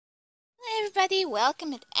everybody,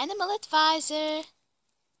 welcome at Animal Advisor.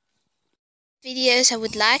 Videos I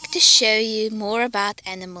would like to show you more about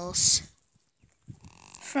animals.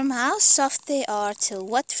 From how soft they are till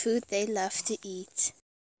what food they love to eat.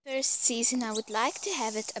 First season I would like to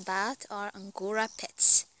have it about our Angora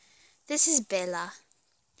pets. This is Bella.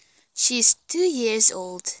 She is 2 years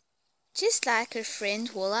old, just like her friend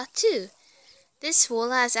Walla too. This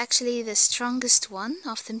Walla is actually the strongest one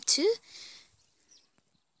of them too.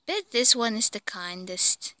 But this one is the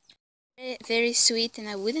kindest. Very sweet, and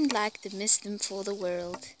I wouldn't like to miss them for the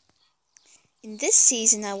world. In this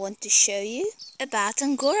season I want to show you about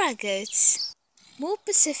Angora goats. More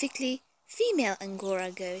specifically, female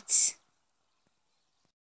Angora goats.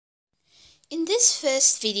 In this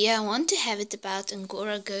first video I want to have it about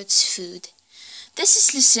Angora goats' food. This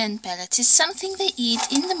is lucerne pellets. It's something they eat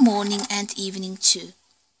in the morning and evening too.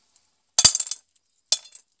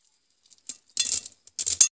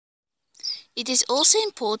 It is also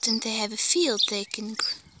important they have a field they can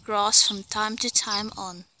grass from time to time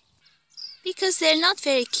on, because they're not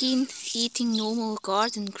very keen eating normal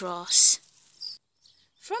garden grass.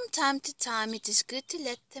 From time to time it is good to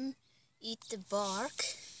let them eat the bark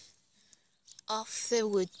of the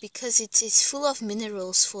wood, because it is full of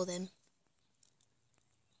minerals for them.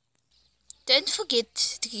 Don't forget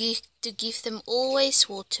to give them always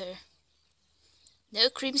water. No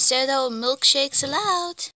cream soda or milkshakes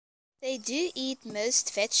allowed. They do eat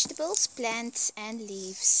most vegetables, plants and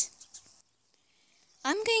leaves.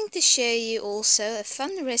 I'm going to show you also a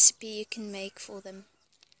fun recipe you can make for them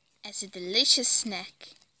as a delicious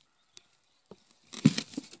snack.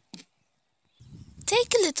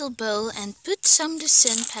 Take a little bowl and put some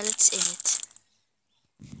lucerne pellets in it.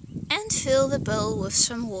 And fill the bowl with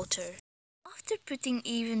some water. After putting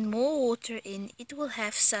even more water in, it will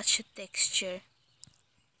have such a texture.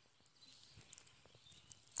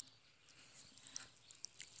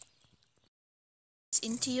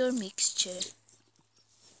 Into your mixture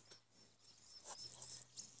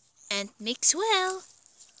and mix well.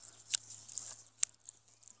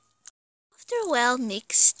 After well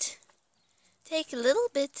mixed, take a little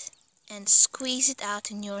bit and squeeze it out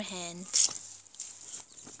in your hand.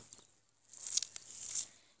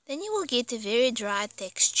 Then you will get a very dry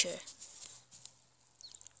texture.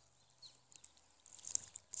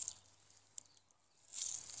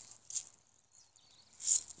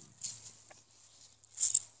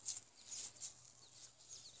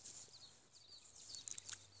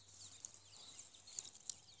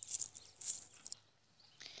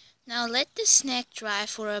 Now let the snack dry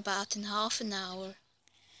for about half an hour.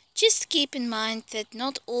 Just keep in mind that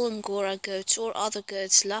not all Angora goats or other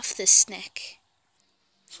goats love this snack.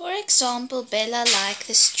 For example, Bella likes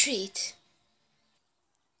this treat,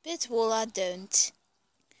 but Walla don't.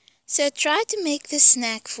 So try to make this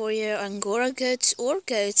snack for your Angora goats or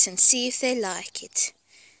goats and see if they like it.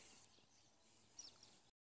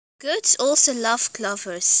 Goats also love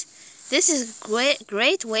clovers. This is a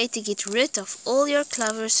great way to get rid of all your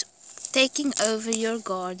clovers taking over your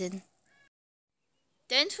garden.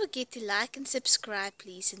 Don't forget to like and subscribe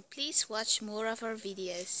please, and please watch more of our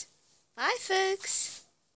videos. Bye folks!